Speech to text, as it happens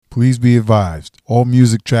Please be advised, all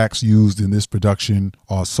music tracks used in this production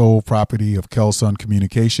are sole property of Kelsun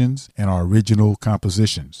Communications and are original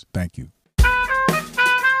compositions. Thank you.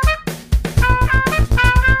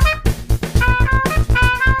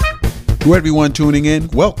 To everyone tuning in,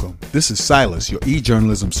 welcome. This is Silas, your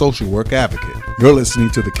e-journalism social work advocate. You're listening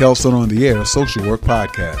to the Kelsun on the Air Social Work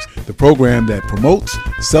Podcast, the program that promotes,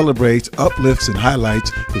 celebrates, uplifts, and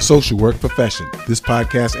highlights the social work profession. This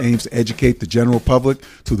podcast aims to educate the general public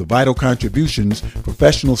to the vital contributions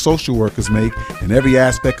professional social workers make in every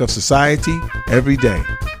aspect of society, every day.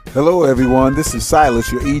 Hello, everyone. This is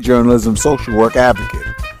Silas, your e-journalism social work advocate,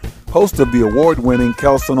 host of the award-winning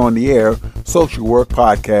Kelsun on the Air Social Work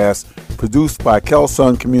Podcast, produced by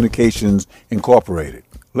Kelsun Communications, Incorporated.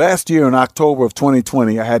 Last year in October of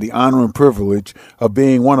 2020, I had the honor and privilege of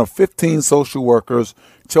being one of 15 social workers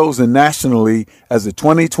chosen nationally as the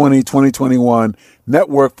 2020-2021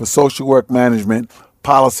 Network for Social Work Management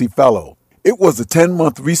Policy Fellow. It was a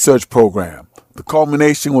 10-month research program. The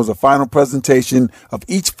culmination was a final presentation of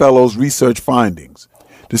each fellow's research findings.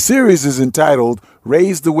 The series is entitled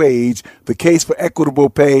Raise the Wage, the Case for Equitable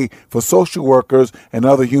Pay for Social Workers and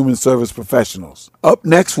Other Human Service Professionals. Up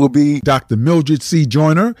next will be Dr. Mildred C.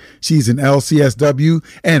 Joyner. She's an LCSW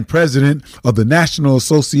and president of the National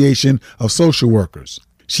Association of Social Workers.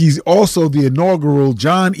 She's also the inaugural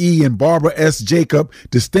John E. and Barbara S. Jacob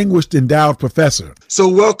Distinguished Endowed Professor. So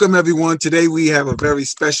welcome, everyone. Today we have a very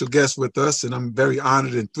special guest with us, and I'm very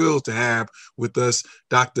honored and thrilled to have with us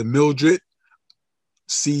Dr. Mildred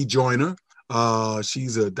C. Joyner.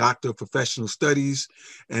 She's a doctor of professional studies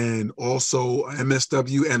and also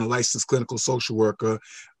MSW and a licensed clinical social worker.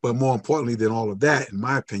 But more importantly than all of that, in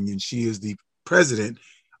my opinion, she is the president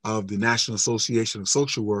of the National Association of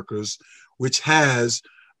Social Workers, which has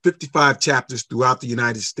 55 chapters throughout the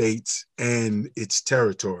United States and its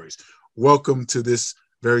territories. Welcome to this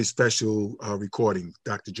very special recording,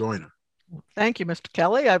 Dr. Joyner. Thank you, Mr.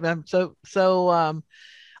 Kelly. I'm so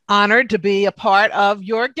honored to be a part of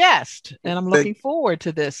your guest, and I'm looking forward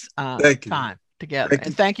to this time together.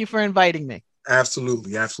 Thank you for inviting me.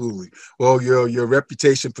 Absolutely, absolutely. Well, your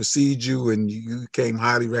reputation precedes you, and you came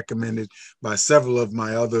highly recommended by several of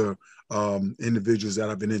my other individuals that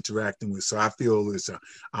I've been interacting with. So I feel it's an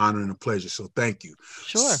honor and a pleasure. So thank you.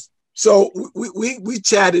 Sure. So we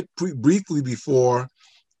chatted briefly before.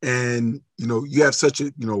 And, you have such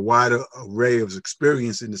a, wide array of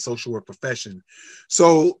experience in the social work profession.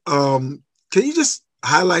 So can you just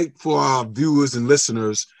highlight for our viewers and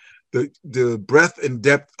listeners the breadth and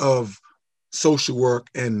depth of social work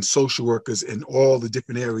and social workers in all the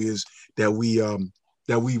different areas that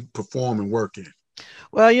we perform and work in?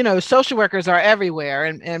 Well, social workers are everywhere.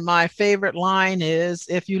 And my favorite line is,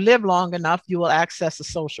 if you live long enough, you will access a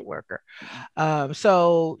social worker.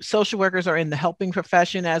 So social workers are in the helping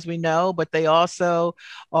profession, as we know, but they also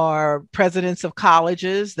are presidents of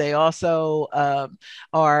colleges. They also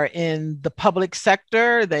are in the public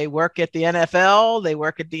sector. They work at the NFL. They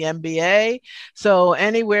work at the NBA. So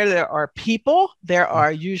anywhere there are people, there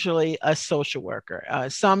are usually a social worker.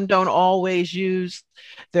 Some don't always use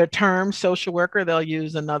their term social worker. They'll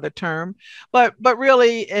use another term, but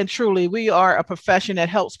really and truly, we are a profession that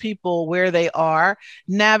helps people where they are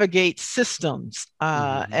navigate systems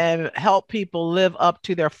and help people live up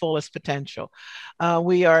to their fullest potential.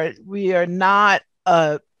 We are not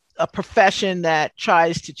a profession that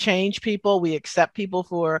tries to change people. We accept people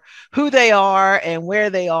for who they are and where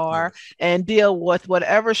they are and deal with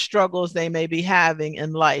whatever struggles they may be having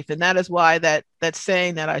in life. And that is why that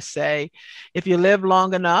saying that I say, if you live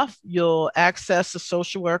long enough, you'll access a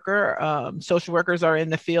social worker. Social workers are in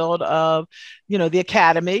the field of, the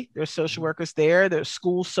academy. There's social workers there. There's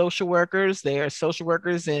school social workers. There's social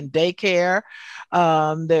workers in daycare.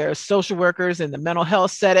 There's social workers in the mental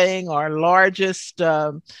health setting. Our largest,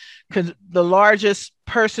 the largest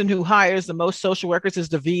person who hires the most social workers is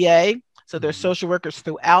the VA. So there's social workers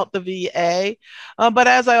throughout the VA. But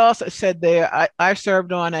as I also said there, I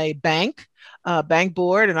served on a bank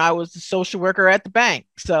board, and I was the social worker at the bank.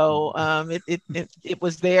 So it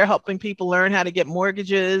was there helping people learn how to get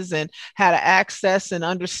mortgages and how to access and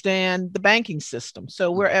understand the banking system.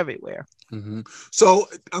 So we're everywhere. Mm-hmm. So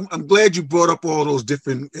I'm glad you brought up all those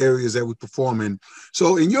different areas that we perform in.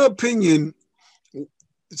 So in your opinion,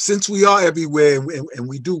 since we are everywhere and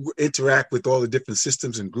we do interact with all the different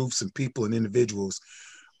systems and groups and people and individuals,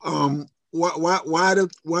 why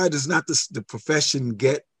does not the profession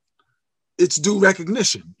get its due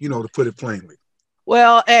recognition, to put it plainly?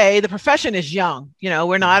 Well, the profession is young.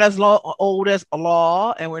 We're not as old as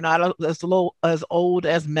law, and we're not as old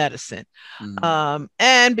as medicine.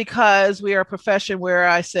 And because we are a profession where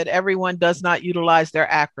I said everyone does not utilize their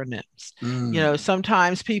acronyms.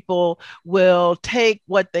 Sometimes people will take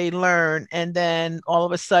what they learn and then all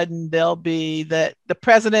of a sudden they'll be the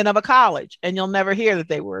president of a college, and you'll never hear that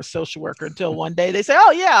they were a social worker until one day they say,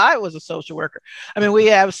 oh yeah, I was a social worker. I mean, we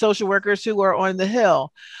have social workers who are on the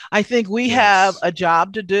Hill. I think we have a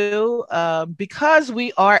job to do because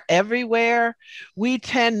we are everywhere. We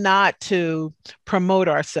tend not to promote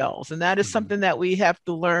ourselves, and that is something that we have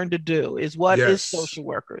to learn to do. Is what is social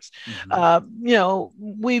workers?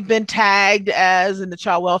 We've been tagged in the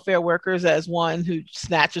child welfare workers as one who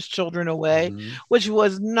snatches children away, which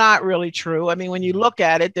was not really true. I mean, when you look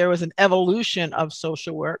at it, there was an evolution of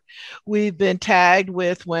social work. We've been tagged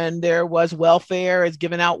with when there was welfare, is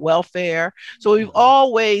giving out welfare. So we've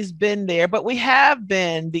always been there, but we have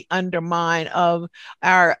been the undermine of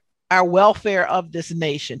our welfare of this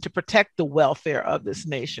nation, to protect the welfare of this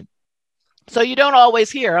nation. So you don't always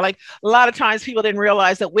hear, like a lot of times people didn't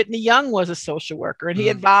realize that Whitney Young was a social worker, and he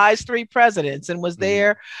advised 3 presidents and was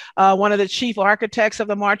there, one of the chief architects of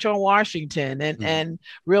the March on Washington, and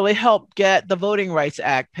really helped get the Voting Rights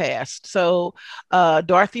Act passed. So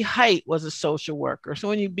Dorothy Height was a social worker. So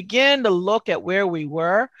when you begin to look at where we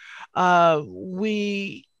were,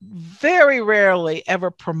 we very rarely ever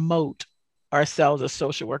promote ourselves as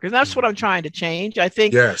social workers. That's what I'm trying to change. I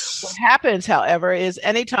think what happens, however, is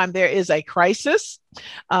anytime there is a crisis,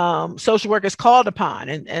 social work is called upon.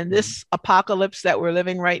 And this apocalypse that we're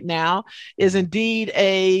living right now is indeed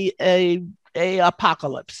a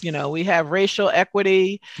apocalypse. We have racial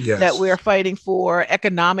equity that we're fighting for,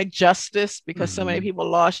 economic justice because so many people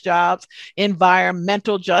lost jobs,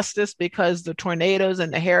 environmental justice because the tornadoes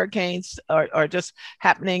and the hurricanes are just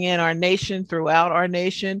happening in our nation, throughout our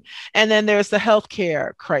nation. And then there's the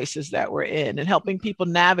healthcare crisis that we're in and helping people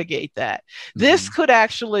navigate that. This could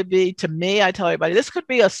actually be, to me, I tell everybody, this could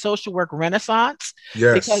be a social work renaissance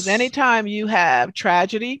because anytime you have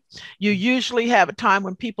tragedy, you usually have a time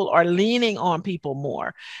when people are leaning on people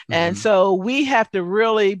more. And so we have to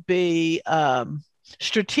really be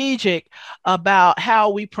strategic about how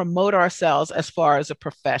we promote ourselves as far as a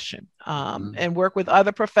profession, and work with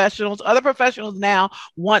other professionals. Other professionals now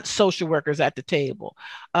want social workers at the table.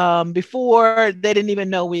 Before, they didn't even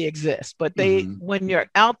know we exist, but when you're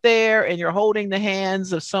out there and you're holding the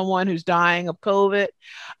hands of someone who's dying of COVID,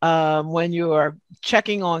 when you are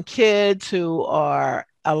checking on kids who are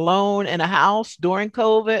alone in a house during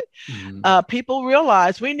COVID, people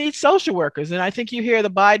realize we need social workers. And I think you hear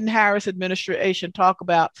the Biden-Harris administration talk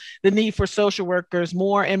about the need for social workers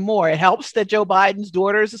more and more. It helps that Joe Biden's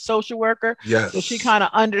daughter is a social worker. So she kind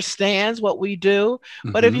of understands what we do.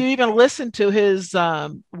 But if you even listen to his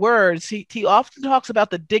words, he often talks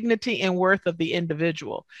about the dignity and worth of the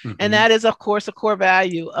individual. And that is, of course, a core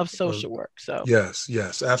value of social work. So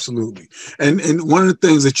yes, absolutely. And one of the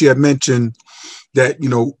things that you have mentioned that,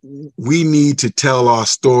 we need to tell our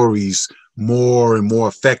stories more and more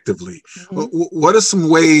effectively. What are some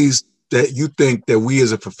ways that you think that we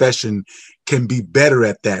as a profession can be better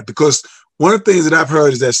at that? Because one of the things that I've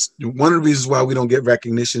heard is that one of the reasons why we don't get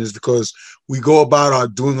recognition is because we go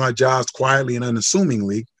about doing our jobs quietly and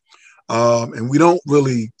unassumingly. And we don't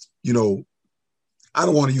really, I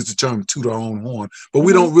don't want to use the term toot our own horn, but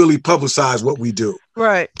we don't really publicize what we do.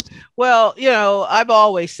 Right. Well, I've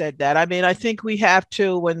always said that. I mean, I think we have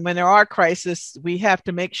to, when there are crises, we have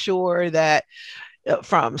to make sure that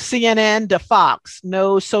from CNN to Fox,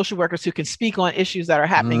 no social workers who can speak on issues that are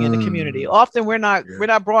happening in the community. Often we're not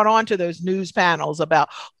brought on to those news panels about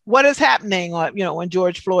what is happening, when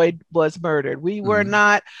George Floyd was murdered. We were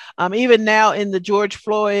not, even now in the George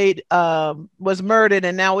Floyd was murdered,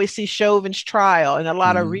 and now we see Chauvin's trial, and a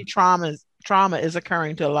lot of trauma is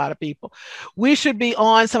occurring to a lot of people. We should be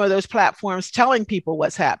on some of those platforms telling people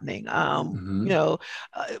what's happening.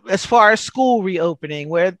 As far as school reopening,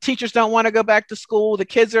 where teachers don't want to go back to school, the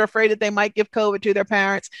kids are afraid that they might give COVID to their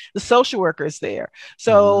parents, the social workers there.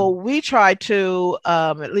 So we try to,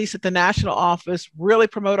 at least at the national office, really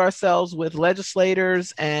promote ourselves with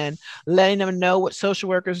legislators and letting them know what social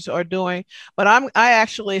workers are doing. But I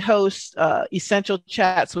actually host Essential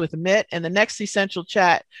Chats with Mitt, and the next Essential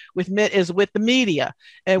Chat with Mitt is with the media.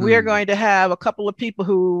 And we are going to have a couple of people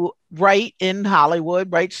who write in Hollywood,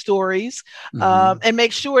 write stories, and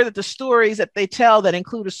make sure that the stories that they tell that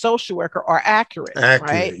include a social worker are accurate.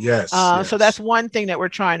 Right? Yes. So that's one thing that we're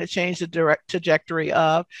trying to change the direct trajectory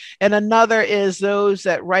of. And another is those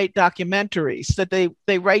that write documentaries, that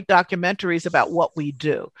they write documentaries about what we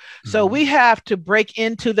do. So we have to break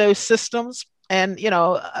into those systems and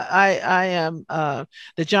I am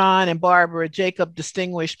the John and Barbara Jacob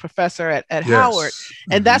Distinguished Professor at Howard, Yes.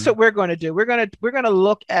 and that's what we're going to do. We're going to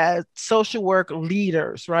look at social work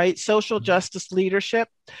leaders, right? Social justice leadership,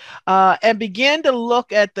 and begin to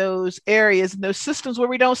look at those areas and those systems where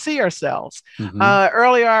we don't see ourselves.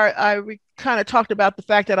 Earlier, I kind of talked about the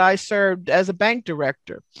fact that I served as a bank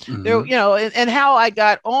director. There, and how I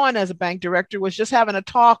got on as a bank director was just having a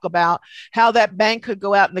talk about how that bank could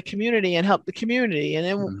go out in the community and help the community. And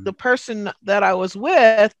then the person that I was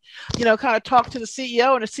with, kind of talked to the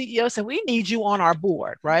CEO, and the CEO said, "We need you on our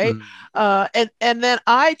board," right? And then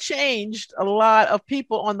I changed a lot of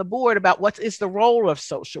people on the board about what is the role of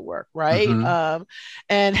social work, right?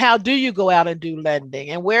 And how do you go out and do lending,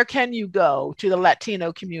 and where can you go to the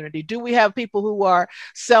Latino community? Do we have people who are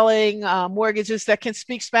selling mortgages that can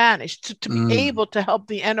speak Spanish to be able to help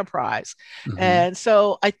the enterprise? And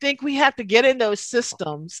so I think we have to get in those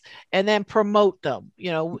systems and then promote them,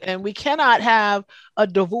 and we cannot have a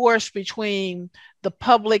divorce between the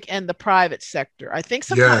public and the private sector. I think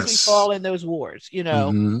sometimes we fall in those wars,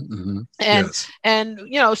 and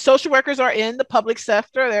social workers are in the public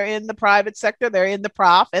sector, they're in the private sector, they're in the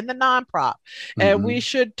prof and the non-prof, and we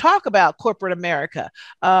should talk about corporate America.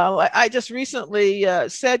 I just recently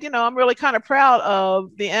said, I'm really kind of proud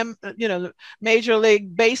of the Major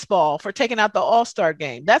League Baseball for taking out the All-Star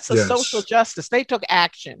game. That's a social justice. They took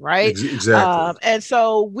action, right? Exactly. And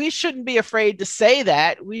so we shouldn't be afraid to say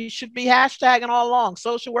that. We should be hashtagging all along.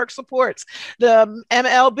 Social work supports the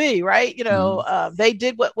MLB, right? They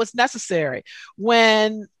did what was necessary.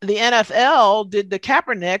 When the NFL did the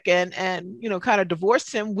Kaepernick and kind of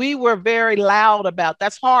divorced him, we were very loud about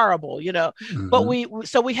that's horrible, but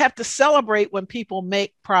we have to celebrate when people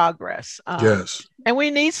make progress. And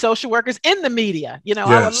we need social workers in the media.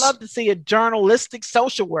 I would love to see a journalistic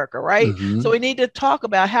social worker, right? So we need to talk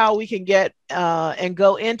about how we can get and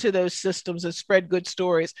go into those systems and spread good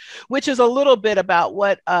stories, which is a little bit about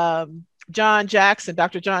what Dr. John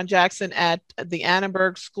Jackson at the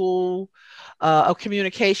Annenberg School of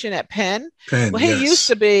Communication at Penn. Well, he used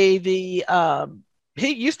to be the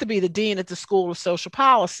dean at the School of Social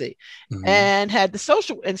Policy, and had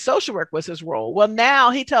social work was his role. Well,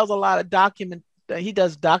 now he tells a lot of he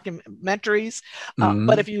does documentaries,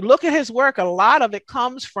 but if you look at his work, a lot of it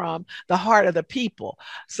comes from the heart of the people.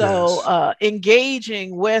 So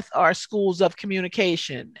engaging with our schools of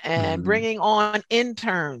communication and bringing on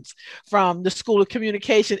interns from the School of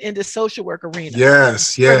Communication into social work arena.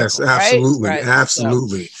 Yes, absolutely, right?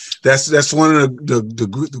 Absolutely. So, that's one of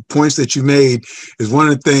the points that you made, is one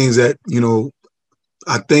of the things that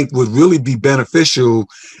I think would really be beneficial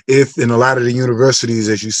if in a lot of the universities,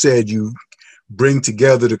 as you said, you bring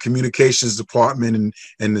together the communications department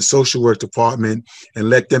and the social work department and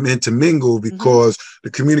let them intermingle, because the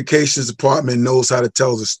communications department knows how to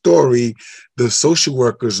tell the story. The social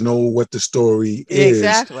workers know what the story is,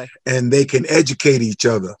 and they can educate each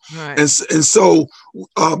other. Right. And so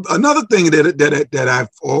another thing that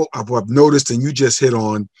I've noticed, and you just hit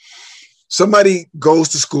on, somebody goes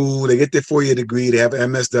to school, they get their 4-year degree, they have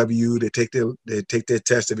an MSW, they take their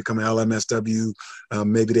test, they become an LMSW,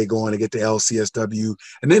 maybe they go on to get the LCSW,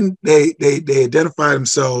 and then they identify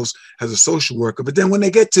themselves as a social worker. But then when they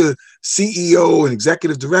get to CEO and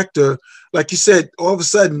executive director, like you said, all of a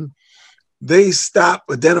sudden they stop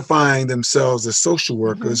identifying themselves as social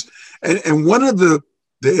workers. And one of the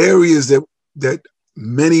areas that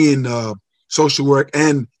many in social work,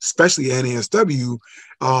 and especially NASW,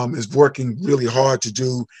 is working really hard to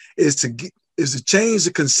do, is to change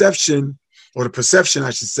the conception, or the perception, I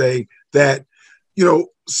should say, that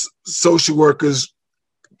social workers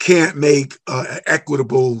can't make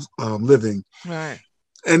equitable living. Right.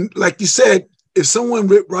 And like you said, if someone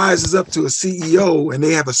rises up to a CEO and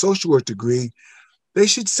they have a social work degree, they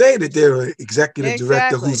should say that they're an executive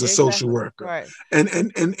director who's a social worker. Right. And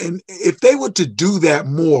if they were to do that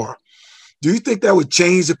more, do you think that would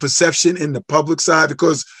change the perception in the public side?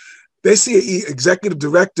 Because they see an executive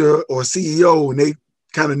director or CEO and they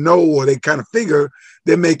kind of know, or they kind of figure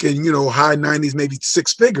they're making, high 90s, maybe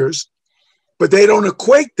 6 figures, but they don't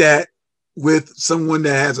equate that with someone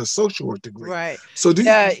that has a social work degree. Right. So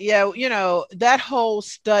that whole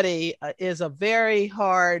study is a very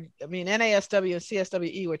hard, NASW and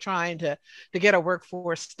CSWE were trying to get a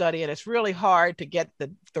workforce study, and it's really hard to get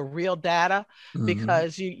the real data,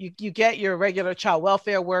 because you get your regular child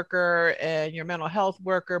welfare worker and your mental health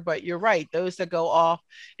worker, but you're right, those that go off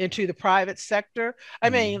into the private sector.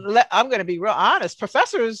 I'm going to be real honest.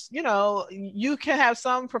 Professors, you can have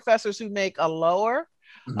some professors who make a lower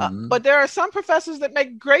Mm-hmm. But there are some professors that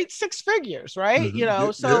make great six figures, right?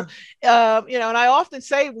 Mm-hmm. So, and I often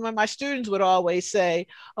say, when my students would always say,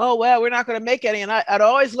 oh, well, we're not going to make any. And I'd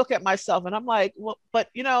always look at myself and I'm like, well, but,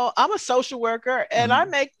 I'm a social worker and I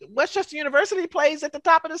Mm-hmm. make Westchester University plays at the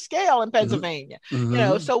top of the scale in Pennsylvania,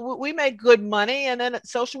 Mm-hmm. so we make good money. And then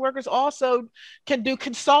social workers also can do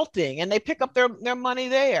consulting and they pick up their money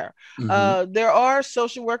there. Mm-hmm. There are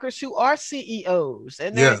social workers who are CEOs,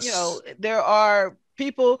 and Yes. there are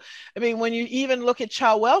people. I mean, when you even look at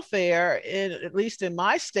child welfare, at least in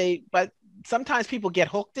my state, but sometimes people get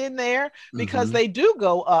hooked in there because Mm-hmm. they do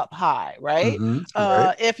go up high, right? Mm-hmm.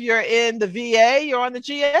 Right. If you're in the VA, you're on the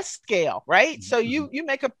GS scale, right? So Mm-hmm. you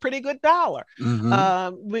make a pretty good dollar. Mm-hmm.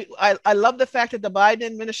 I love the fact that the Biden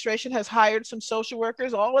administration has hired some social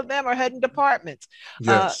workers. All of them are heading departments.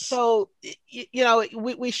 Yes. So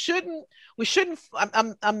we shouldn't.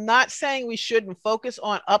 I'm not saying we shouldn't focus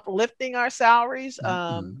on uplifting our salaries.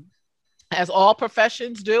 Mm-hmm. As all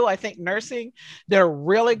professions do. I think nursing did a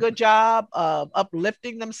really good job of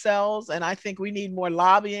uplifting themselves. And I think we need more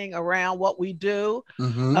lobbying around what we do.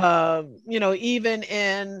 Mm-hmm. Even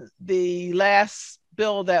in the last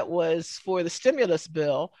bill that was for the stimulus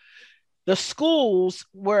bill, the schools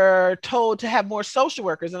were told to have more social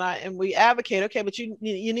workers, and we advocate, okay, but you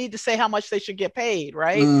need to say how much they should get paid,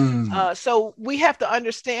 right? Mm. So we have to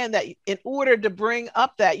understand that in order to bring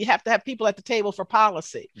up that, you have to have people at the table for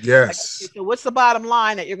policy. Like, okay, Yes. so what's the bottom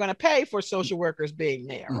line that you're going to pay for social workers being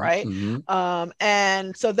there, right? Mm-hmm.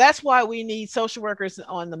 And so that's why we need social workers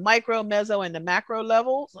on the micro, meso, and the macro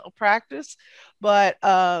levels of practice. But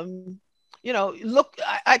look,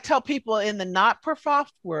 I tell people in the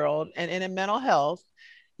not-for-profit world and in mental health,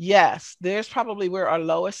 yes, there's probably where our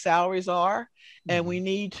lowest salaries are, and we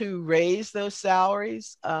need to raise those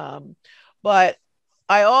salaries. But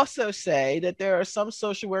I also say that there are some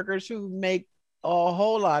social workers who make a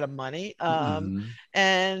whole lot of money. Mm-hmm.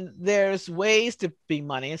 And there's ways to be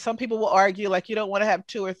money. And some people will argue like you don't want to have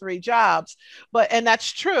 2 or 3 jobs, and that's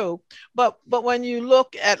true. But when you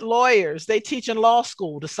look at lawyers, they teach in law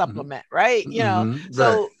school to supplement, right? Mm-hmm.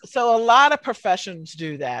 Right. So a lot of professions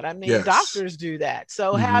do that. I mean, Yes. doctors do that.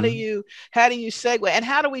 So how do Mm-hmm. you segue, and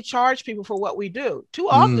how do we charge people for what we do? Too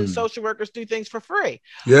often, Mm. social workers do things for free.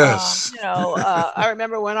 Yes. I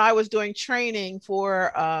remember when I was doing training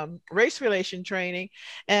for race relation training,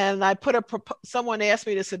 and I put someone asked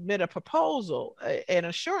me to submit a proposal, an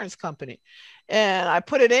insurance company, and I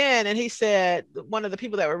put it in, and he said, one of the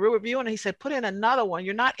people that were reviewing, he said, put in another one.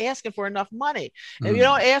 You're not asking for enough money. If you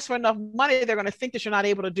don't Mm. ask for enough money, they're going to think that you're not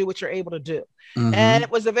able to do what you're able to do. And Mm-hmm.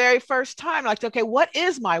 it was the very first time, like, okay, what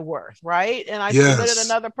is my worth, right? And I submitted Yes.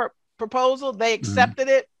 another proposal. They Mm-hmm. accepted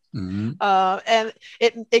it. Mm-hmm. And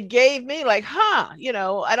it gave me like,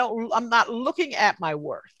 I'm not looking at my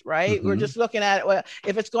worth, right? We're Mm-hmm. just looking at it. Well,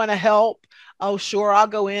 if it's going to help, oh, sure, I'll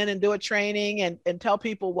go in and do a training and tell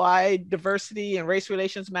people why diversity and race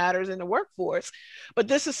relations matters in the workforce. But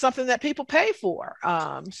this is something that people pay for.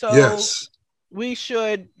 So Yes. we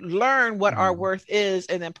should learn what our Mm-hmm. worth is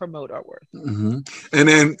and then promote our worth. Mm-hmm. And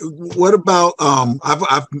then what about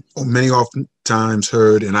I've many often times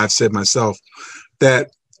heard, and I've said myself,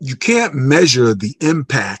 that you can't measure the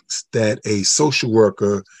impact that a social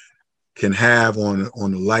worker can have on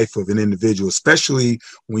the life of an individual, especially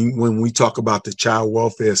when we talk about the child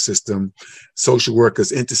welfare system, social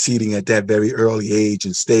workers interceding at that very early age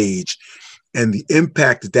and stage, and the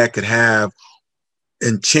impact that that could have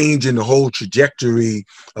in changing the whole trajectory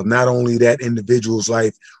of not only that individual's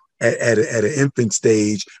life at an infant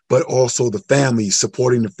stage, but also the family,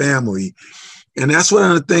 supporting the family. And that's one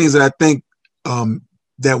of the things that I think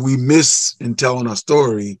that we miss in telling our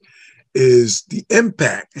story is the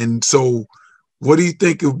impact. And so what do you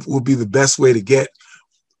think will be the best way to get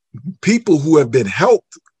people who have been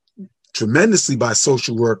helped tremendously by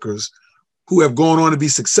social workers who have gone on to be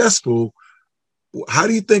successful? How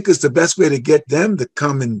do you think is the best way to get them to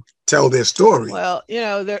come and tell their story? Well,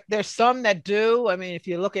 there's some that do. I mean, if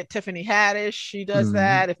you look at Tiffany Haddish, she does Mm-hmm.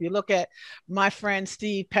 that. If you look at my friend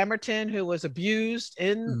Steve Pemberton, who was abused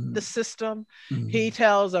in Mm-hmm. the system, Mm-hmm. he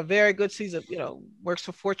tells a very good, works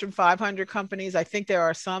for Fortune 500 companies. I think there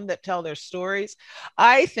are some that tell their stories.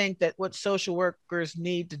 I think that what social workers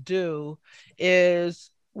need to do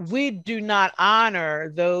is we do not honor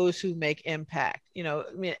those who make impact. I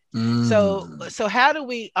mean, so how do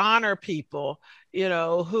we honor people,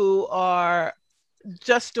 who are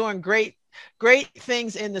just doing great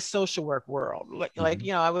things in the social work world? Like,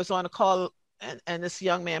 Mm-hmm. I was on a call and this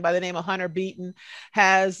young man by the name of Hunter Beaton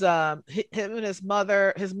has him and his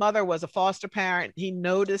mother was a foster parent. He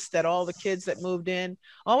noticed that all the kids that moved in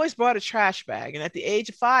always brought a trash bag, and at the age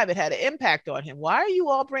of 5 it had an impact on him. Why are you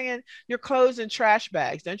all bringing your clothes in trash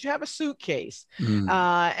bags? Don't you have a suitcase?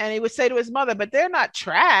 And he would say to his mother, but they're not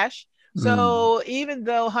trash. So even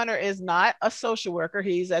though Hunter is not a social worker,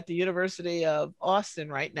 he's at the University of Austin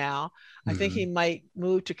right now. I think he might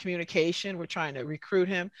move to communication. We're trying to recruit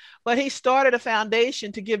him, but he started a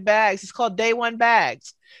foundation to give bags. It's called Day One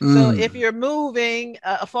Bags. So if you're moving,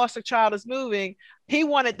 a foster child is moving, he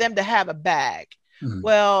wanted them to have a bag.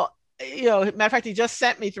 Well, matter of fact, he just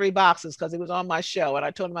sent me 3 boxes because he was on my show, and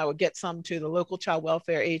I told him I would get some to the local child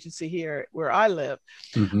welfare agency here where I live.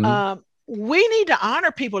 We need to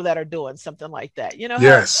honor people that are doing something like that.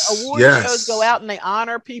 Award shows go out and they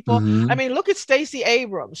honor people. I mean, look at Stacey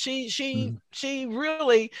Abrams. She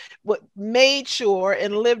really made sure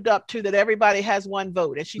and lived up to that everybody has one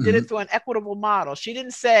vote, and she did it through an equitable model. She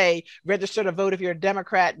didn't say register to vote if you're a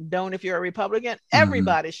Democrat and don't if you're a Republican.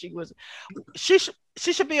 Everybody, she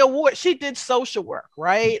should be awarded. She did social work,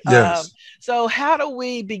 right? Yes. So how do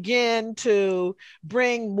we begin to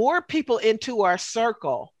bring more people into our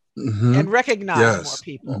circle and recognize more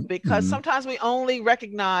people? Because sometimes we only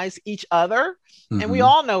recognize each other, and we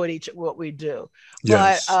all know what we do.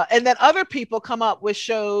 But and then other people come up with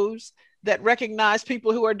shows that recognize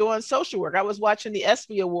people who are doing social work. I was watching the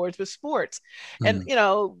ESPY Awards with sports, and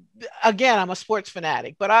again, I'm a sports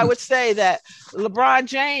fanatic, but I would say that LeBron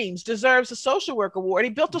James deserves a social work award.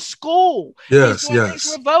 He built a school. He's doing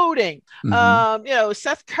things for voting.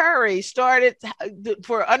 Seth Curry started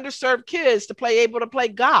for underserved kids to able to play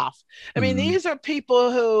golf. I mean, these are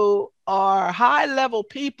people who are high level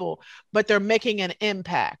people, but they're making an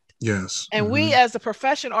impact. Yes. And we as a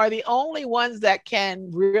profession are the only ones that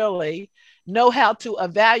can really know how to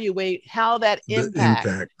evaluate how that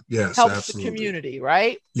impact helps the community,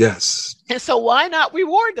 right? Yes. And so why not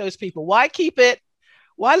reward those people? Why keep it?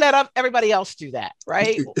 Why let everybody else do that,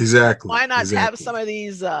 right? Exactly. Why not have some of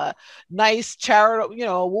these nice charitable,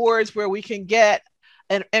 awards where we can get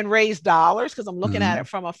and raise dollars, because I'm looking at it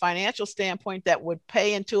from a financial standpoint that would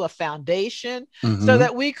pay into a foundation so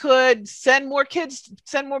that we could send more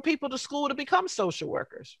people to school to become social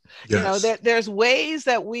workers. Yes. There's ways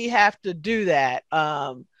that we have to do that.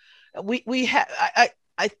 I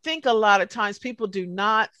think a lot of times people do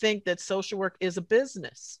not think that social work is a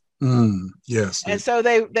business. Yes. And so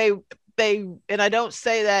they and I don't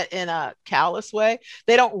say that in a callous way,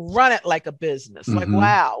 they don't run it like a business. Like,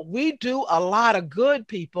 wow, we do a lot of good,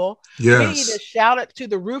 people. Yes. We need to shout it to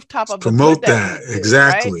the rooftop of promote the good that we do,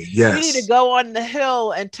 exactly. Right? Yes. We need to go on the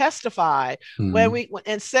hill and testify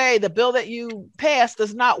and say the bill that you passed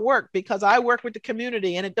does not work because I work with the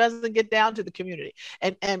community and it doesn't get down to the community,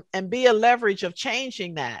 and be a leverage of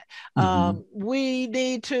changing that. We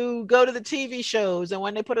need to go to the TV shows, and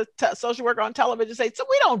when they put a social worker on television, say, so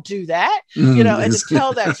we don't do that. And to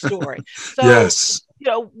tell that story.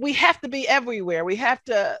 So, we have to be everywhere. We have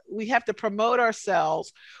to promote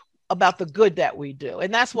ourselves about the good that we do.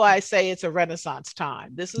 And that's why I say it's a renaissance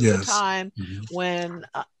time. This is the time when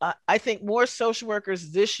I think more social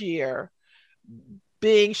workers this year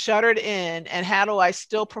being shuttered in, and how do I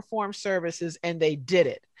still perform services? And they did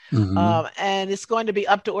it. And it's going to be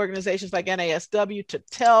up to organizations like NASW to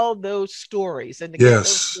tell those stories and to get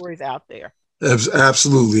those stories out there.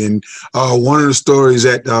 Absolutely. And one of the stories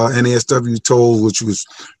that NASW told, which was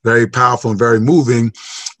very powerful and very moving,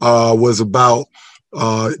 was about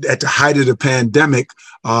at the height of the pandemic,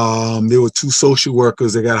 there were 2 social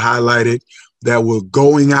workers that got highlighted that were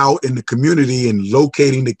going out in the community and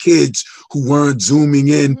locating the kids who weren't zooming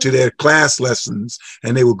in to their class lessons,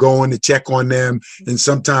 and they were going to check on them. And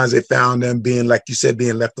sometimes they found them being, like you said,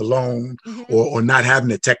 being left alone or not having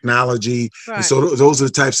the technology. Right. And so those are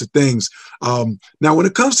the types of things. Now, when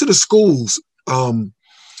it comes to the schools,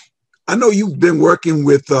 I know you've been working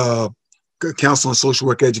with Council on Social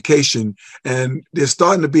Work Education, and there's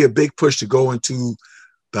starting to be a big push to go into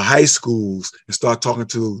the high schools and start talking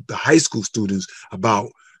to the high school students about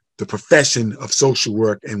the profession of social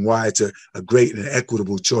work and why it's a great and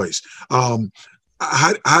equitable choice. How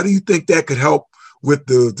do you think that could help with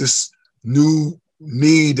this new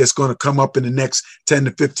need that's going to come up in the next 10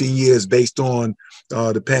 to 15 years based on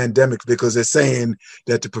the pandemic? Because they're saying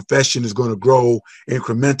that the profession is going to grow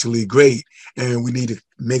incrementally great, and we need to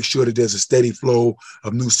make sure that there's a steady flow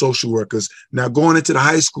of new social workers. Now, going into the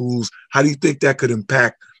high schools, how do you think that could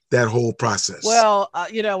impact that whole process? Well,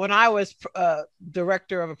 when I was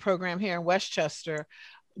director of a program here in Westchester,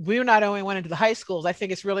 we not only went into the high schools, I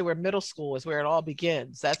think it's really where middle school is where it all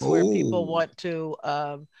begins. That's where people want to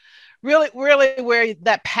really where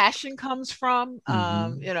that passion comes from,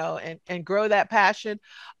 Mm-hmm. and grow that passion.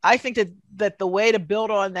 I think that the way to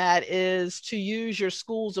build on that is to use your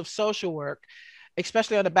schools of social work,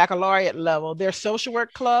 especially on the baccalaureate level, their social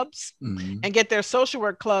work clubs, Mm-hmm. and get their social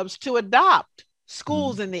work clubs to adopt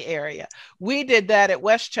Mm-hmm. schools in the area. We did that at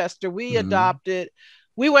Westchester. Mm-hmm.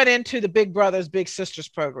 We went into the Big Brothers Big Sisters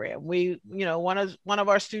program. One of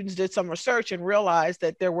our students did some research and realized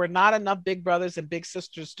that there were not enough Big Brothers and Big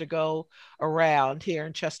Sisters to go around here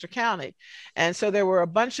in Chester County. And so there were a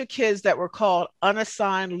bunch of kids that were called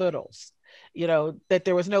unassigned littles, that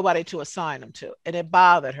there was nobody to assign them to, and it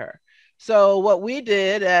bothered her. So what we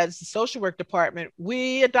did as the social work department,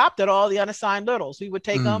 we adopted all the unassigned littles. We would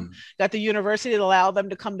take them, got the university to allow them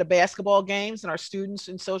to come to basketball games, and our students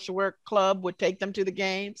in social work club would take them to the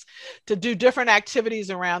games to do different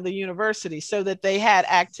activities around the university so that they had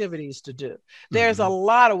activities to do. There's a Mm-hmm.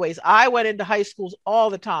 lot of ways. I went into high schools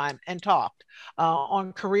all the time and talked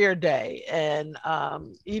on career day, and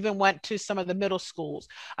even went to some of the middle schools.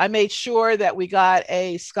 I made sure that we got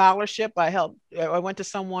a scholarship. I went to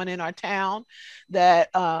someone in our town that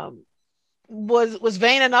was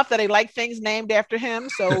vain enough that he liked things named after him.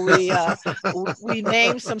 So we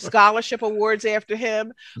named some scholarship awards after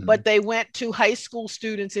him, Mm-hmm. but they went to high school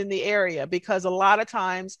students in the area, because a lot of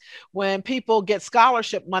times when people get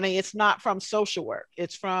scholarship money, it's not from social work,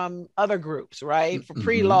 it's from other groups, right? For Mm-hmm.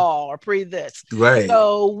 pre-law or pre-this. Right.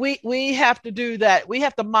 So we have to do that. We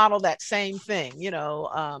have to model that same thing,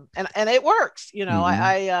 and it works.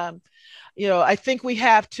 Mm-hmm. I think we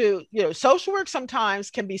have to, social work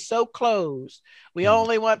sometimes can be so closed. We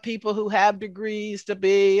only want people who have degrees to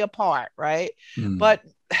be a part, right? Mm-hmm. But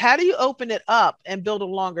how do you open it up and build a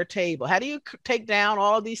longer table? How do you take down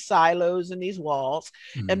all of these silos and these walls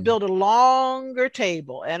and Mm-hmm. build a longer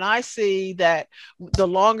table? And I see that the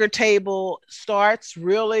longer table starts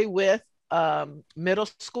really with middle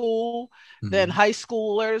school, then Mm-hmm. high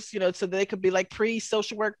schoolers, so they could be like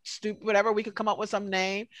pre-social work student, whatever. We could come up with some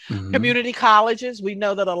name. Mm-hmm. Community colleges. We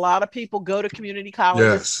know that a lot of people go to community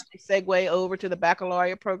colleges, Yes. segue over to the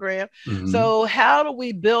baccalaureate program. Mm-hmm. So how do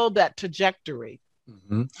we build that trajectory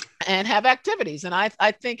Mm-hmm. and have activities? And I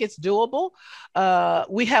think it's doable.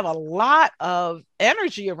 We have a lot of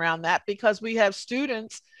energy around that because we have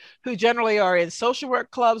students who generally are in social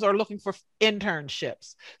work clubs or looking for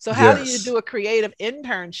internships. So how do you Yes. do a creative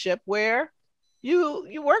internship where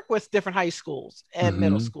you work with different high schools and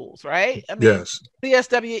middle Mm-hmm. schools, right? I mean, Yes.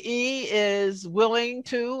 CSWE is willing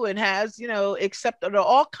to and has, accepted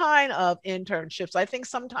all kind of internships. I think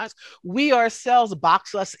sometimes we ourselves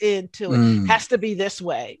box us into it. Mm-hmm. Has to be this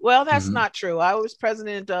way. Well, that's Mm-hmm. not true. I was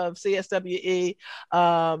president of CSWE.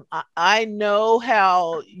 I know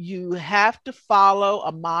how you have to follow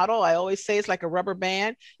a model. I always say it's like a rubber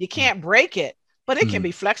band. You can't break it, but it can Mm-hmm.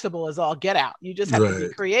 be flexible as all get out. You just have to be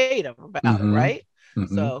Right. creative about it, Mm-hmm. right?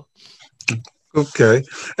 Mm-hmm. So, Okay.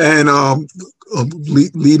 And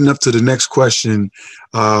leading up to the next question,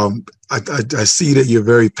 I see that you're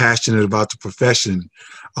very passionate about the profession,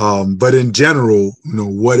 but in general,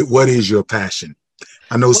 what is your passion?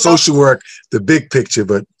 I know well, social work, the big picture,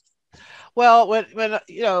 but when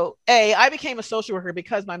I became a social worker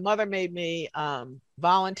because my mother made me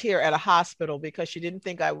volunteer at a hospital because she didn't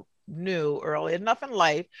think I knew early enough in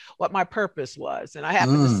life what my purpose was. And I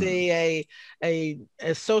happened to mm, see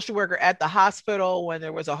a social worker at the hospital when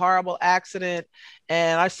there was a horrible accident,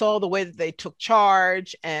 and I saw the way that they took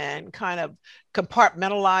charge and kind of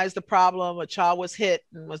compartmentalized the problem. A child was hit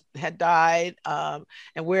and had died,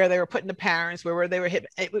 and where they were putting the parents, where they were hit.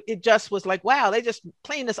 It just was like, wow, they just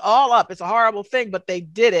cleaned this all up. It's a horrible thing, but they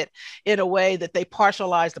did it in a way that they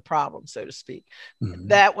partialized the problem, so to speak. mm,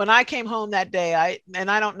 That when I came home that day, I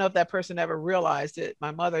don't know if that person ever realized it.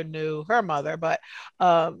 My mother knew her mother, but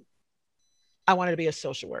I wanted to be a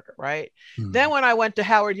social worker, right? Then mm, when I went to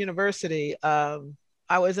Howard University,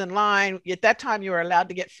 I was in line. At that time, you were allowed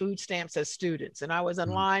to get food stamps as students, and I was in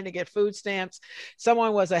mm, line to get food stamps.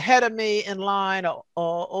 Someone was ahead of me in line, an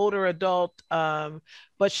older adult,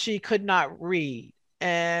 but she could not read.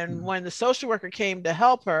 And mm, when the social worker came to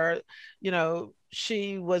help her,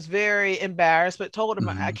 she was very embarrassed, but told him,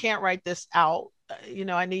 I mm, can't write this out.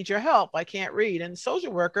 I need your help. I can't read. And the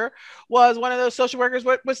social worker was one of those social workers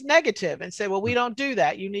was negative and said, well, we don't do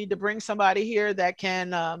that. You need to bring somebody here that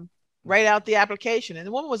can write out the application. And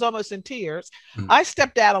the woman was almost in tears. mm, I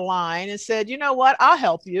stepped out of line and said, you know what? I'll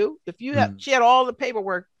help you. If you have, mm, she had all the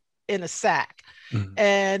paperwork in a sack. mm,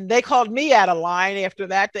 And they called me out of line after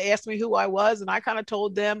that to ask me who I was. And I kind of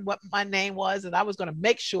told them what my name was. And I was going to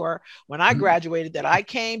make sure when I mm, graduated that I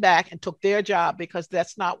came back and took their job, because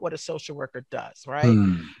that's not what a social worker does. Right.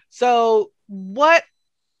 mm, So, what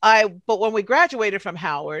but when we graduated from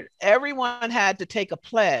Howard, everyone had to take a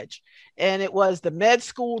pledge. And it was the med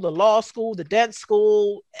school, the law school, the dent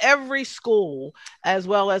school, every school, as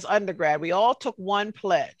well as undergrad. We all took one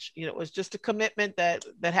pledge. It was just a commitment that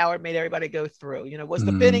Howard made everybody go through. It was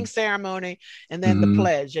the pinning ceremony and then the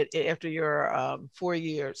pledge after your 4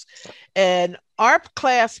 years. And our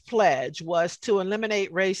class pledge was to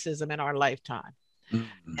eliminate racism in our lifetime.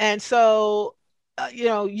 And so,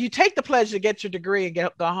 you take the pledge to get your degree and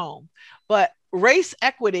go home. But race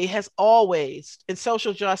equity has always, in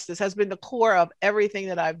social justice, has been the core of everything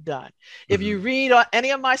that I've done. If you read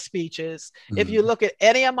any of my speeches, if you look at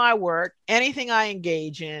any of my work, anything I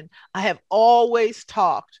engage in, I have always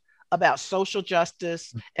talked about social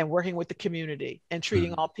justice and working with the community and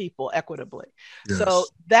treating all people equitably. Yes. So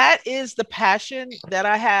that is the passion that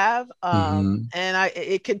I have. And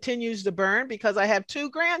it continues to burn because I have 2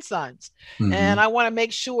 grandsons and I want to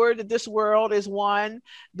make sure that this world is one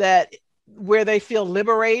where they feel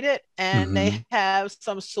liberated and they have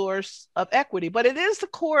some source of equity. But it is the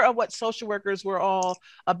core of what social workers were all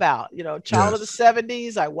about. Child of the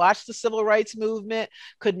 70s, I watched the civil rights movement,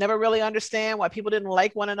 could never really understand why people didn't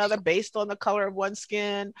like one another based on the color of one's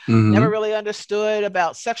skin, never really understood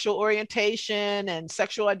about sexual orientation and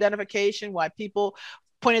sexual identification, why people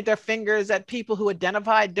pointed their fingers at people who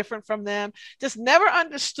identified different from them, just never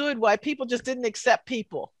understood why people just didn't accept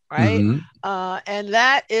people. Right. And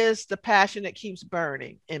that is the passion that keeps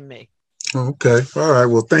burning in me. Okay. All right.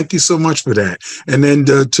 Well, thank you so much for that. And then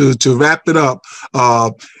to wrap it up,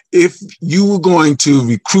 if you were going to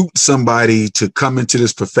recruit somebody to come into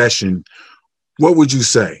this profession, what would you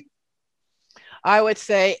say? I would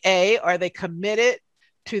say, A, are they committed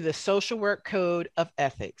to the social work code of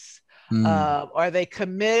ethics? Are they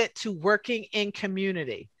committed to working in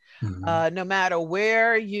community? No matter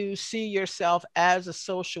where you see yourself as a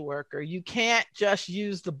social worker, you can't just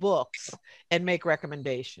use the books and make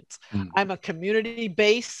recommendations. I'm a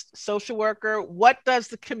community-based social worker. What does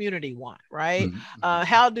the community want, right?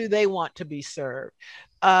 How do they want to be served?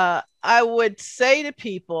 I would say to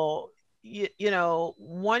people,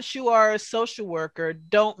 once you are a social worker,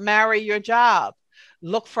 don't marry your job.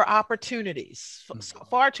 Look for opportunities.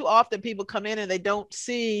 Far too often people come in and they don't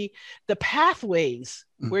see the pathways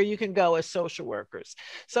where you can go as social workers.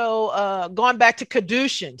 So going back to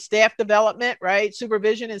caducean, staff development, right?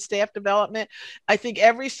 Supervision and staff development. I think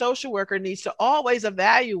every social worker needs to always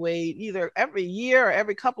evaluate either every year or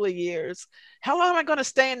every couple of years, how long am I going to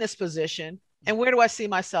stay in this position? And where do I see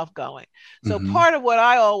myself going? So part of what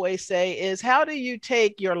I always say is, how do you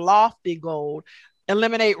take your lofty goal,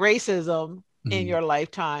 eliminate racism in your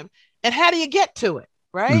lifetime, and how do you get to it,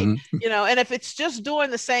 right? And if it's just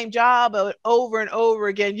doing the same job over and over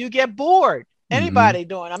again, you get bored. Anybody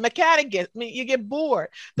doing a mechanic you get bored.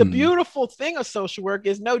 The beautiful thing of social work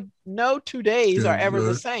is no 2 days are ever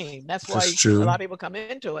the same. That's why a lot of people come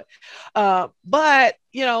into it. But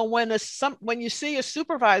when you see a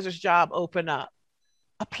supervisor's job open up,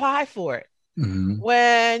 apply for it.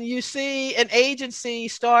 When you see an agency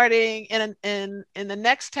starting in the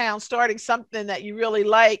next town, starting something that you really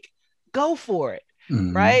like, go for it,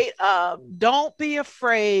 right? Don't be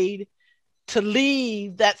afraid to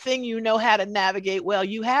leave that thing you know how to navigate well.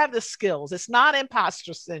 You have the skills. It's not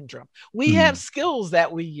imposter syndrome. We have skills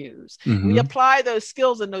that we use. We apply those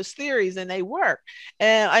skills and those theories and they work.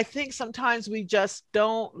 And I think sometimes we just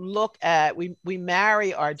don't look at, we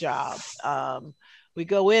marry our jobs. We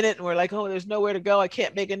go in it and we're like, oh, there's nowhere to go. I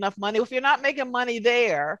can't make enough money. If you're not making money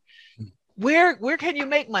there, where can you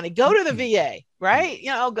make money? Go to the VA, right?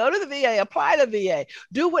 Go to the VA, apply to VA,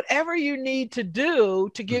 do whatever you need to do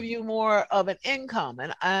to give you more of an income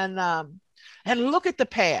and look at the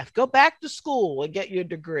path. Go back to school and get your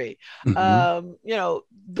degree.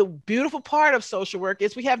 The beautiful part of social work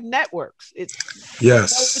is we have networks. It's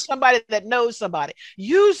somebody that knows somebody.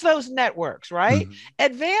 Use those networks, right?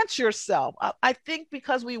 Advance yourself. I think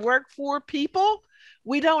because we work for people,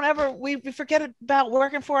 we forget about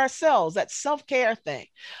working for ourselves, that self-care thing.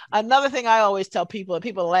 Another thing I always tell people, and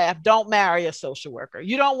people laugh, don't marry a social worker.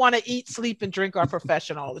 You don't want to eat, sleep, and drink our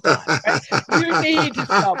profession all the time, right? You need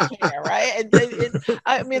self-care, right?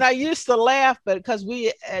 And I used to laugh, but because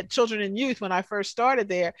we at Children and Youth, when I first started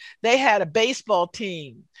there, they had a baseball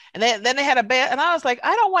team. And then they had a band, and I was like,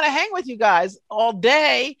 I don't want to hang with you guys all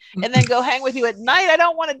day and then go hang with you at night. I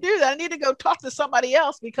don't want to do that. I need to go talk to somebody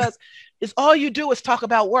else, because it's all you do is talk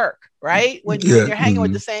about work, right? When you're hanging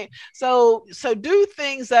with the same. So do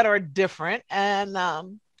things that are different.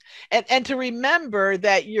 And And to remember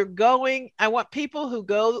that I want people who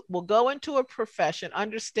will go into a profession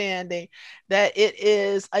understanding that it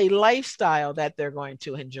is a lifestyle that they're going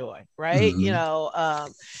to enjoy, right? You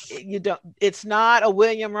don't, it's not a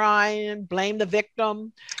William Ryan, blame the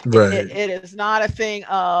victim. Right. It is not a thing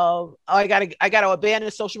of, oh, I gotta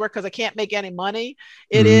abandon social work because I can't make any money.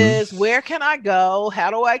 It is, where can I go?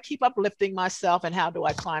 How do I keep uplifting myself? And how do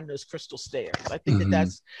I climb those crystal stairs? I think that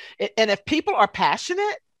that's it. And if people are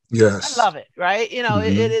passionate, yes, I love it, right?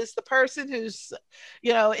 It is the person who's,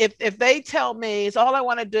 if they tell me it's all I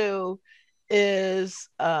want to do is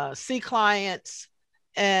see clients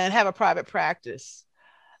and have a private practice.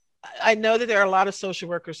 I know that there are a lot of social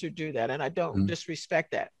workers who do that, and I don't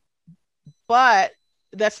disrespect that. But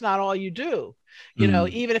that's not all you do.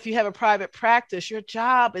 Even if you have a private practice, your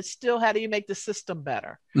job is still, how do you make the system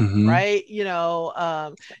better? Right?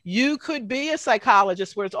 You could be a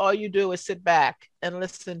psychologist where it's all you do is sit back and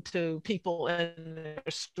listen to people and their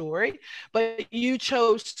story, but you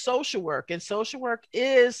chose social work, and social work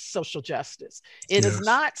is social justice. It is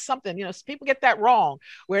not something, people get that wrong,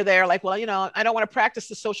 where they're like, well, I don't want to practice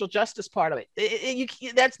the social justice part of it.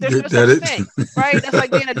 There's no such thing, right? That's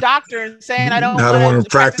like being a doctor and saying, I don't want to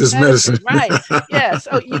practice medicine. Right. Yeah.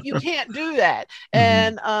 So you can't do that.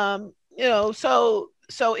 And,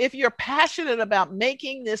 so if you're passionate about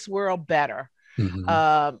making this world better,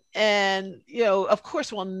 and of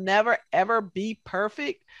course we'll never ever be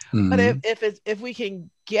perfect, but if we can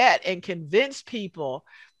get and convince people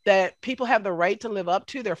that people have the right to live up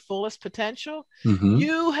to their fullest potential,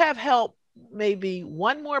 you have helped maybe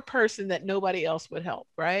one more person that nobody else would help,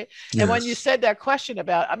 right? And when you said that question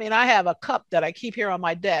about, I have a cup that I keep here on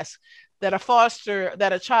my desk that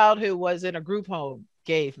a child who was in a group home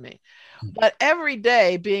gave me. But every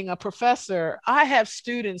day, being a professor, I have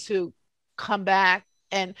students who come back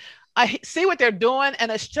and I see what they're doing, and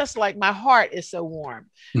it's just like my heart is so warm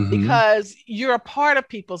because you're a part of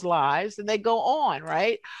people's lives and they go on,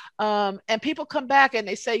 right? And people come back and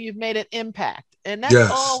they say you've made an impact. And that's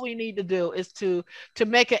all we need to do, is to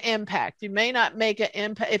make an impact. You may not make an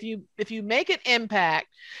impact. If you make an impact,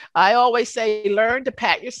 I always say, learn to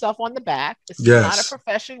pat yourself on the back. It's not a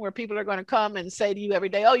profession where people are going to come and say to you every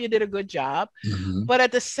day, oh, you did a good job. But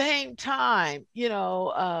at the same time,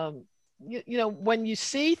 when you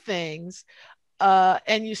see things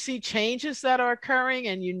and you see changes that are occurring,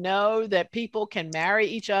 and that people can marry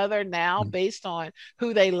each other now based on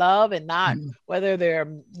who they love and not whether they're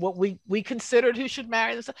what we considered who should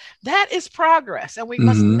marry themselves, that is progress. And we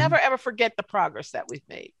must never, ever forget the progress that we've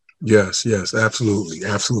made. Yes, absolutely.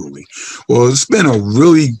 Absolutely. Well, it's been a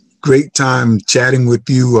really great time chatting with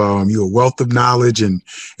you. You're a wealth of knowledge, and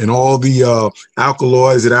all the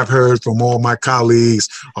alkaloids that I've heard from all my colleagues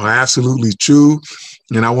are absolutely true.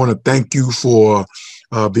 And I want to thank you for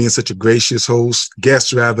being such a gracious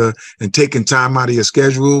guest, and taking time out of your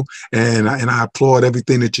schedule. And I applaud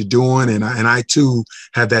everything that you're doing. And I too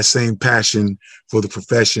have that same passion for the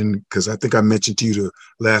profession, because I think I mentioned to you the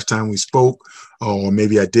last time we spoke, or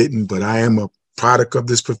maybe I didn't, but I am a product of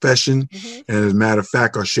this profession. And as a matter of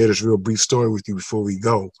fact, I'll share this real brief story with you before we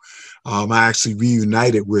go. I actually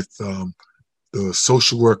reunited with the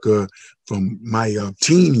social worker from my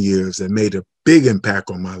teen years that made a big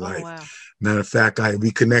impact on my life. Wow. Matter of fact, I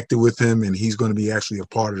reconnected with him, and he's going to be actually a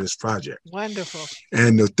part of this project. Wonderful.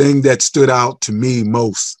 And the thing that stood out to me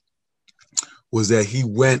most was that he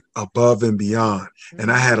went above and beyond.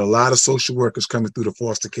 And I had a lot of social workers coming through the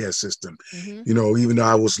foster care system. Even though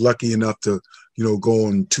I was lucky enough to, go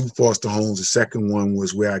in 2 foster homes, the second one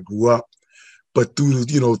was where I grew up. But through,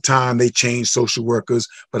 time, they changed social workers.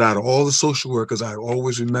 But out of all the social workers, I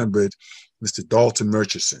always remembered Mr. Dalton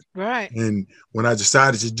Murchison. Right. And when I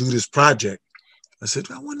decided to do this project, I said,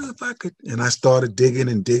 I wonder if I could. And I started digging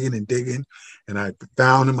and digging and digging. And I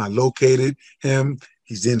found him. I located him.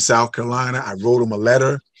 He's in South Carolina. I wrote him a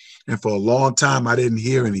letter. And for a long time, I didn't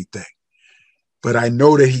hear anything. But I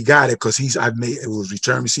know that he got it, because it was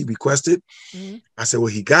return receipt requested. I said, well,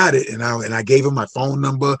 he got it. And I gave him my phone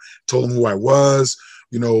number, told him who I was,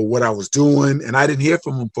 what I was doing. And I didn't hear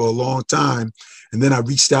from him for a long time. And then I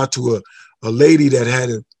reached out to a lady that had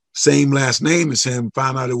the same last name as him,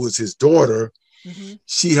 found out it was his daughter.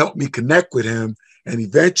 She helped me connect with him. And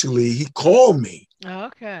eventually he called me.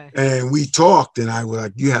 Okay. And we talked, and I was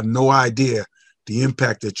like, you have no idea the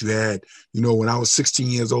impact that you had. When I was 16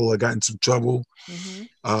 years old, I got in some trouble.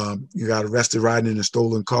 You got arrested riding in a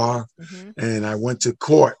stolen car. And I went to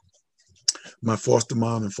court. My foster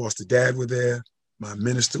mom and foster dad were there. My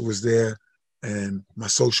minister was there. And my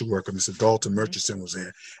social worker, Mr. Dalton Murchison, was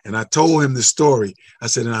there. And I told him the story. I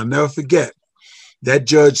said, and I'll never forget, that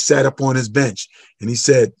judge sat up on his bench and he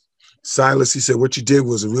said, Silas, he said, what you did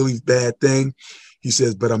was a really bad thing. He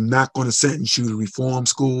says, but I'm not going to sentence you to reform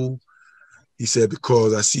school. He said,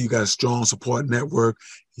 because I see you got a strong support network.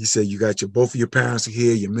 He said, you got both of your parents are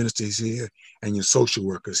here, your ministers here, and your social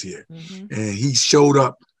workers here. Mm-hmm. And he showed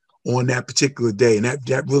up on that particular day. And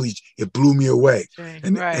that really, it blew me away. Okay.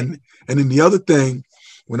 And then the other thing,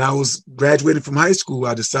 when I was graduating from high school,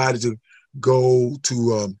 I decided to go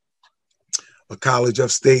to a college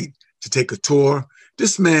upstate to take a tour.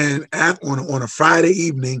 This man, on a Friday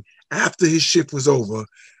evening, after his shift was over,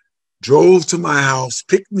 drove to my house,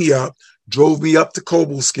 picked me up, drove me up to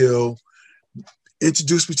Cobleskill,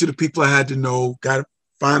 introduced me to the people I had to know, got to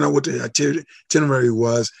find out what the itinerary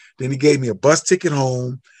was. Then he gave me a bus ticket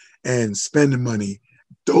home and spending money.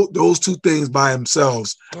 Those two things by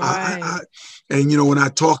themselves. Right. And, when I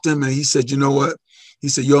talked to him and he said, you know what? He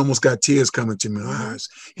said, you almost got tears coming to my eyes.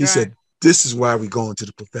 He said, this is why we go into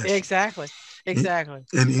the profession. Exactly. And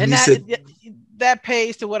that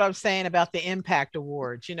pays to what I'm saying about the impact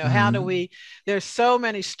awards. How do there's so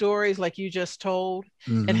many stories like you just told,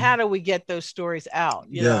 and how do we get those stories out?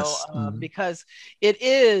 Because it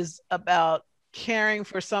is about caring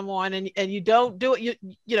for someone, and you don't do it.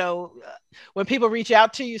 When people reach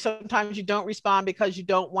out to you, sometimes you don't respond because you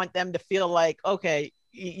don't want them to feel like, okay,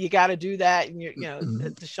 you got to do that.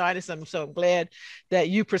 And the shyness. I'm so glad that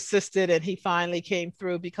you persisted and he finally came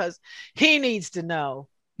through, because he needs to know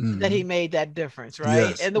that he made that difference. Right.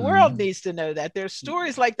 Yes. And the world needs to know that there's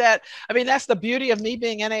stories like that. I mean, that's the beauty of me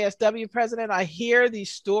being NASW president. I hear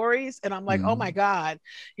these stories and I'm like, oh my God,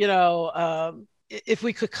 if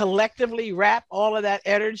we could collectively wrap all of that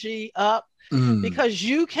energy up, because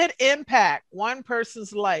you can impact one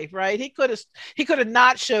person's life, right? He could have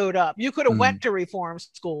not showed up. You could have went to reform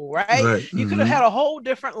school, right? You could have had a whole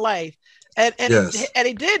different life, and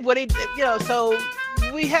he did what he did. So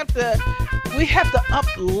we have to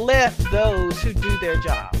uplift those who do their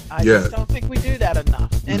job. I just don't think we do that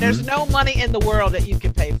enough. And there's no money in the world that you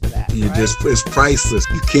can pay for that. It's priceless.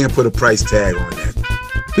 You can't put a price tag on that.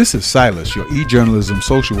 This is Silas, your e-journalism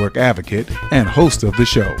social work advocate and host of the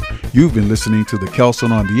show. You've been listening to the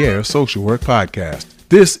Kelson on the Air Social Work Podcast.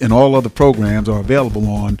 This and all other programs are available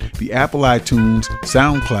on the Apple iTunes,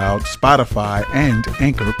 SoundCloud, Spotify, and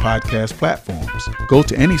Anchor podcast platforms. Go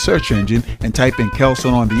to any search engine and type in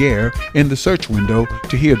Kelson on the Air in the search window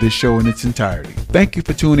to hear this show in its entirety. Thank you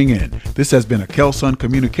for tuning in. This has been a Kelson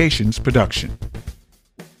Communications production.